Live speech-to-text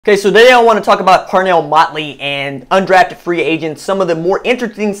Okay, so today I want to talk about Parnell Motley and undrafted free agents, some of the more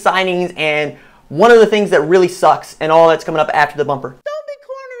interesting signings, and one of the things that really sucks, and all that's coming up after the bumper. Don't be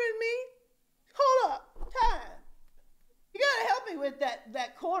cornering me. Hold up. Time. You gotta help me with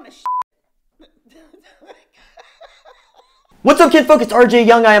that corner shit. What's up, Kid Folk? It's RJ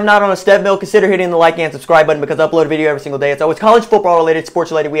Young. I am not on a step mill. Consider hitting the like and subscribe button because I upload a video every single day. It's always college football related, sports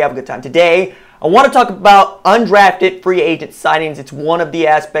related. We have a good time. Today, I want to talk about undrafted free agent signings. It's one of the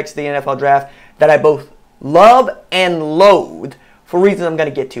aspects of the NFL draft that I both love and loathe for reasons I'm going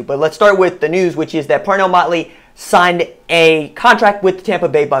to get to. But let's start with the news, which is that Parnell Motley signed a contract with the Tampa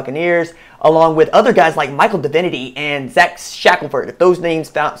Bay Buccaneers, along with other guys like Michael Divinity and Zach Shackelford. If those names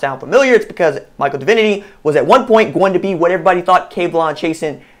sound familiar, it's because Michael Divinity was at one point going to be what everybody thought K'Von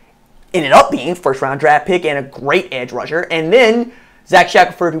Chasen ended up being, first-round draft pick and a great edge rusher. And then Zach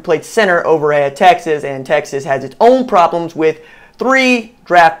Shackelford, who played center over at Texas, and Texas has its own problems with 3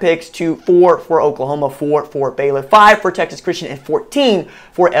 draft picks to 4 for Oklahoma, 4 for Baylor, 5 for Texas Christian, and 14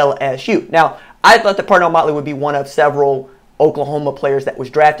 for LSU. Now, I thought that Parnell Motley would be one of several Oklahoma players that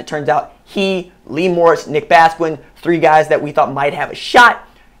was drafted. Turns out he, Lee Morris, Nick Basquin, 3 guys that we thought might have a shot,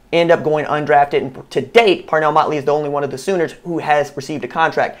 end up going undrafted. And to date, Parnell Motley is the only one of the Sooners who has received a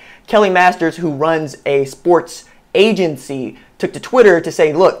contract. Kelly Masters, who runs a sports agency, took to Twitter to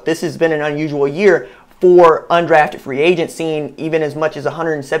say, look, this has been an unusual year for undrafted free agents, seeing even as much as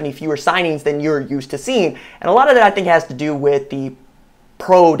 170 fewer signings than you're used to seeing. And a lot of that, I think, has to do with the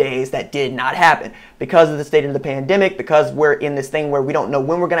pro days that did not happen because of the state of the pandemic, because we're in this thing where we don't know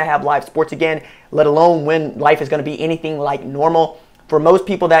when we're going to have live sports again, let alone when life is going to be anything like normal. For most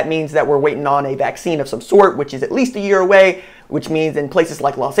people, that means that we're waiting on a vaccine of some sort, which is at least a year away, which means in places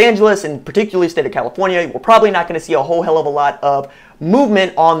like Los Angeles and particularly the state of California, we're probably not going to see a whole hell of a lot of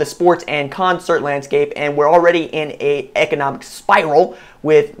movement on the sports and concert landscape, and we're already in an economic spiral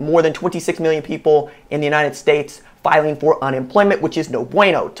with more than 26 million people in the United States filing for unemployment, which is no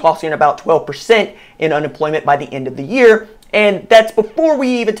bueno, tossing about 12% in unemployment by the end of the year. And that's before we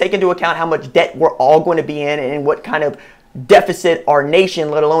even take into account how much debt we're all going to be in and what kind of deficit our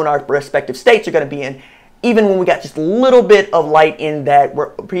nation, let alone our respective states, are going to be in. Even when we got just a little bit of light in that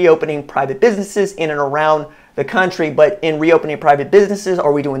we're reopening private businesses in and around the country, but in reopening private businesses,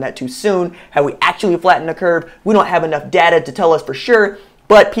 are we doing that too soon? Have we actually flattened the curve? We don't have enough data to tell us for sure,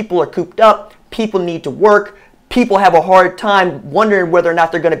 but people are cooped up. People need to work. People have a hard time wondering whether or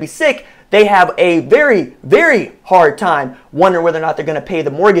not they're going to be sick. They have a very, very hard time wondering whether or not they're going to pay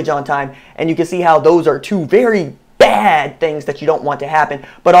the mortgage on time. And you can see how those are 2 very bad things that you don't want to happen.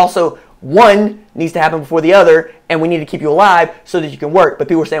 But also, one needs to happen before the other, and we need to keep you alive so that you can work. But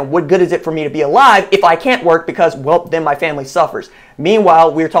people are saying, what good is it for me to be alive if I can't work because, well, then my family suffers.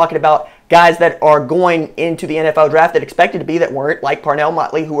 Meanwhile, we're talking about guys that are going into the NFL draft that expected to be, that weren't, like Parnell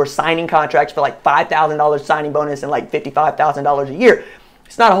Motley, who are signing contracts for like $5,000 signing bonus and like $55,000 a year.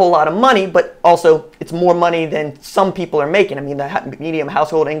 It's not a whole lot of money, but also it's more money than some people are making. I mean, the median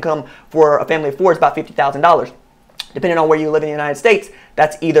household income for a family of 4 is about $50,000. Depending on where you live in the United States,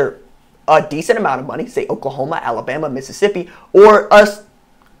 that's either a decent amount of money, say Oklahoma, Alabama, Mississippi, or a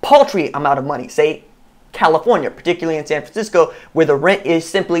paltry amount of money, say California, particularly in San Francisco, where the rent is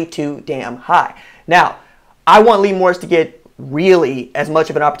simply too damn high. Now, I want Lee Morris to get really as much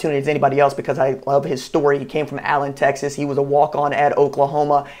of an opportunity as anybody else because I love his story. He came from Allen, Texas. He was a walk-on at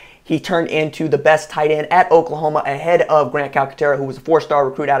Oklahoma. He turned into the best tight end at Oklahoma ahead of Grant Calcaterra, who was a 4-star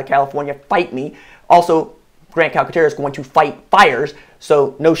recruit out of California. Fight me. Also, Grant Calcaterra is going to fight fires,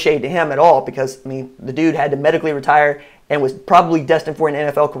 so no shade to him at all because, I mean, the dude had to medically retire and was probably destined for an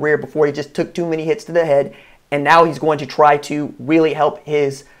NFL career before he just took too many hits to the head, and now he's going to try to really help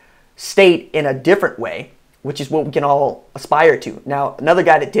his state in a different way, which is what we can all aspire to. Now, another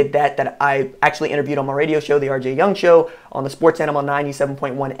guy that did that I actually interviewed on my radio show, the RJ Young Show, on the Sports Animal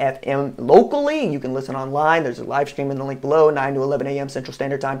 97.1 FM locally. You can listen online. There's a live stream in the link below, 9 to 11 a.m. Central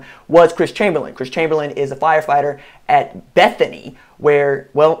Standard Time, was Chris Chamberlain. Chris Chamberlain is a firefighter at Bethany, where,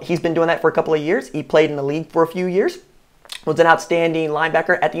 well, he's been doing that for a couple of years. He played in the league for a few years, was an outstanding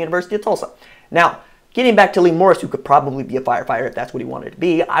linebacker at the University of Tulsa. Now, getting back to Lee Morris, who could probably be a firefighter if that's what he wanted to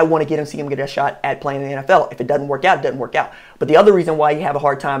be, I want to see him get a shot at playing in the NFL. If it doesn't work out, it doesn't work out. But the other reason why you have a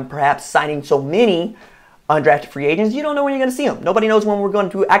hard time perhaps signing so many undrafted free agents, you don't know when you're going to see them. Nobody knows when we're going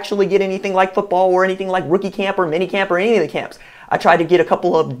to actually get anything like football or anything like rookie camp or mini camp or any of the camps. I tried to get a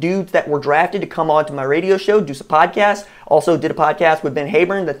couple of dudes that were drafted to come on to my radio show, do some podcasts. Also did a podcast with Ben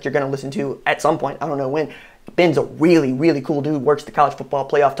Haburn that you're going to listen to at some point. I don't know when. Ben's a really, really cool dude, works the college football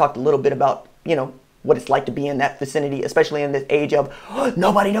playoff, talked a little bit about, you know, what it's like to be in that vicinity, especially in this age of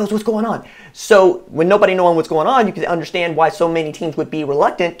nobody knows what's going on. So when nobody knowing what's going on, you can understand why so many teams would be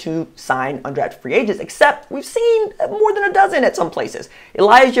reluctant to sign undrafted free agents, except we've seen more than a dozen at some places.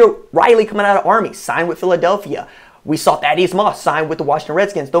 Elijah Riley coming out of Army, signed with Philadelphia. We saw Thaddeus Moss sign with the Washington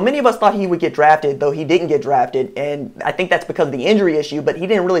Redskins, though many of us thought he would get drafted, though he didn't get drafted, and I think that's because of the injury issue, but he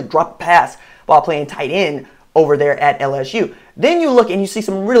didn't really drop a pass while playing tight end over there at LSU. Then you look and you see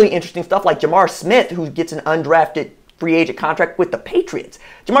some really interesting stuff like Jamar Smith, who gets an undrafted free agent contract with the Patriots.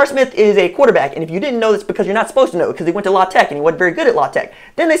 Jamar Smith is a quarterback, and if you didn't know this, because you're not supposed to know, because he went to La Tech and he wasn't very good at La Tech.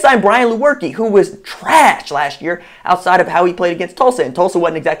 Then they signed Brian Lewerke, who was trash last year outside of how he played against Tulsa, and Tulsa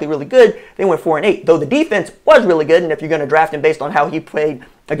wasn't exactly really good. They went 4-8, though the defense was really good, and if you're going to draft him based on how he played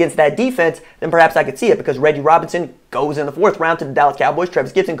against that defense, then perhaps I could see it, because Reggie Robinson goes in the 4th round to the Dallas Cowboys,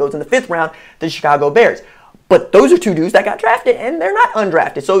 Travis Gibson goes in the 5th round to the Chicago Bears. But those are two dudes that got drafted, and they're not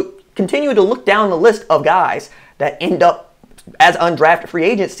undrafted. So continue to look down the list of guys that end up as undrafted free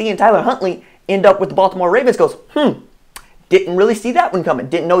agents. Seeing Tyler Huntley end up with the Baltimore Ravens goes, didn't really see that one coming.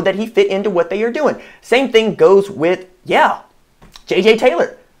 Didn't know that he fit into what they are doing. Same thing goes with, J.J.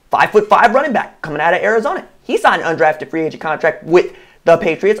 Taylor, 5'5" running back coming out of Arizona. He signed an undrafted free agent contract with the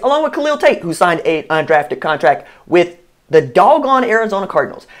Patriots, along with Khalil Tate, who signed an undrafted contract with the doggone Arizona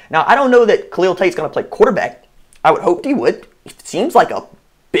Cardinals. Now, I don't know that Khalil Tate's going to play quarterback. I would hope he would. He seems like a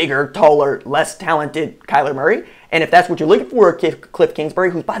bigger, taller, less talented Kyler Murray. And if that's what you're looking for, Cliff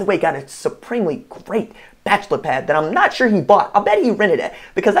Kingsbury, who, by the way, got a supremely great bachelor pad that I'm not sure he bought. I bet he rented it,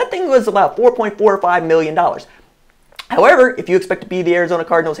 because that thing was about $4.45 million. However, if you expect to be the Arizona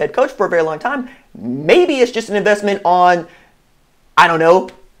Cardinals head coach for a very long time, maybe it's just an investment on, I don't know,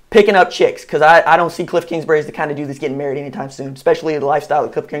 picking up chicks, because I don't see Cliff Kingsbury as the kind of dude that's getting married anytime soon, especially the lifestyle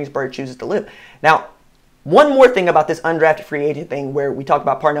that Cliff Kingsbury chooses to live. Now, one more thing about this undrafted free agent thing, where we talk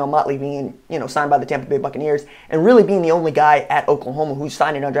about Parnell Motley being, signed by the Tampa Bay Buccaneers and really being the only guy at Oklahoma who's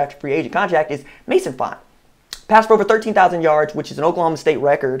signed an undrafted free agent contract, is Mason Fine. Passed for over 13,000 yards, which is an Oklahoma State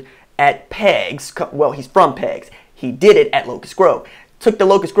record at Pegs. Well, he's from Pegs. He did it at Locust Grove. Took the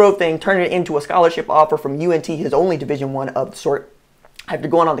Locust Grove thing, turned it into a scholarship offer from UNT, his only Division I of the sort, after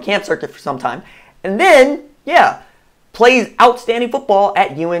going on the camp circuit for some time. And then, plays outstanding football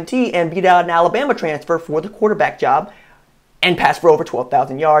at UNT and beat out an Alabama transfer for the quarterback job and passed for over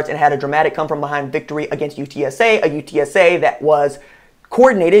 12,000 yards and had a dramatic come-from-behind victory against UTSA, a UTSA that was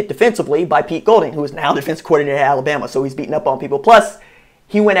coordinated defensively by Pete Golding, who is now defensive coordinator at Alabama, so he's beating up on people. Plus,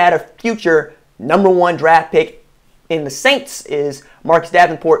 he went at a future #1 draft pick in the Saints, is Marcus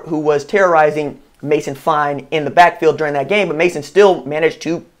Davenport, who was terrorizing Mason Fine in the backfield during that game, but Mason still managed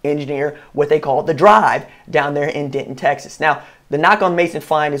to engineer what they call the drive down there in Denton, Texas. Now, the knock on Mason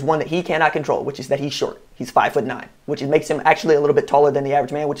Fine is one that he cannot control, which is that he's short. He's 5'9", which makes him actually a little bit taller than the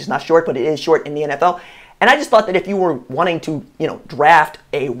average man, which is not short, but it is short in the NFL. And I just thought that if you were wanting to, draft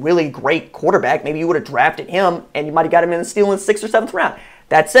a really great quarterback, maybe you would have drafted him and you might have got him in the 6th or 7th round.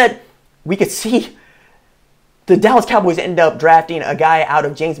 That said, we could see the Dallas Cowboys end up drafting a guy out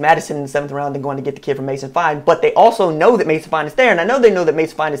of James Madison in the 7th round and going to get the kid from Mason Fine. But they also know that Mason Fine is there. And I know they know that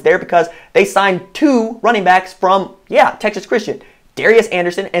Mason Fine is there because they signed 2 running backs from, Texas Christian. Darius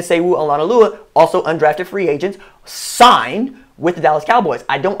Anderson and Sewu Olanolua, also undrafted free agents, signed with the Dallas Cowboys.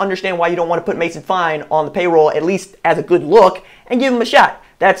 I don't understand why you don't want to put Mason Fine on the payroll, at least as a good look, and give him a shot.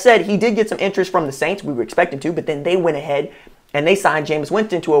 That said, he did get some interest from the Saints. We were expecting to, but then they went ahead and they signed Jameis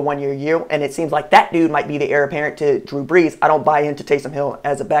Winston to a 1-year deal, and it seems like that dude might be the heir apparent to Drew Brees. I don't buy into Taysom Hill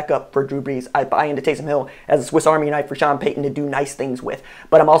as a backup for Drew Brees. I buy into Taysom Hill as a Swiss Army knife for Sean Payton to do nice things with.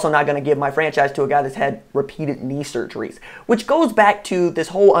 But I'm also not going to give my franchise to a guy that's had repeated knee surgeries, which goes back to this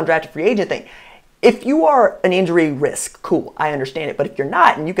whole undrafted free agent thing. If you are an injury risk, cool, I understand it. But if you're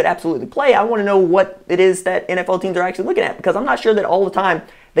not and you could absolutely play, I want to know what it is that NFL teams are actually looking at, because I'm not sure that all the time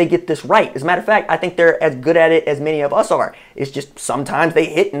they get this right. As a matter of fact, I think they're as good at it as many of us are. It's just sometimes they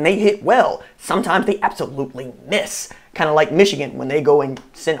hit and they hit well. Sometimes they absolutely miss. Kind of like Michigan when they go and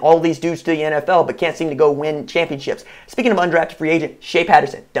send all these dudes to the NFL but can't seem to go win championships. Speaking of undrafted free agent, Shea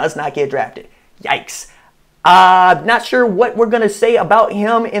Patterson does not get drafted. Yikes. Not sure what we're going to say about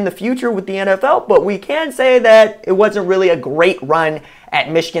him in the future with the NFL, but we can say that it wasn't really a great run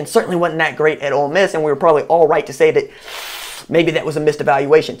at Michigan. Certainly wasn't that great at Ole Miss, and we were probably all right to say that maybe that was a missed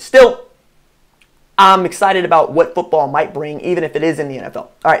evaluation. Still, I'm excited about what football might bring, even if it is in the NFL.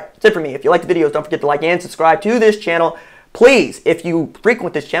 All right, that's it for me. If you like the videos, don't forget to like and subscribe to this channel. Please, if you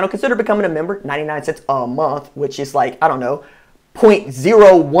frequent this channel, consider becoming a member. 99 cents a month, which is like, I don't know,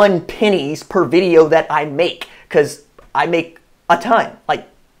 0.01 pennies per video that I make, because I make a ton, like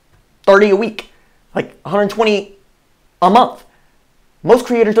 30 a week, like 120 a month. Most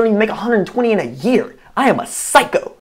creators don't even make 120 in a year. I am a psycho.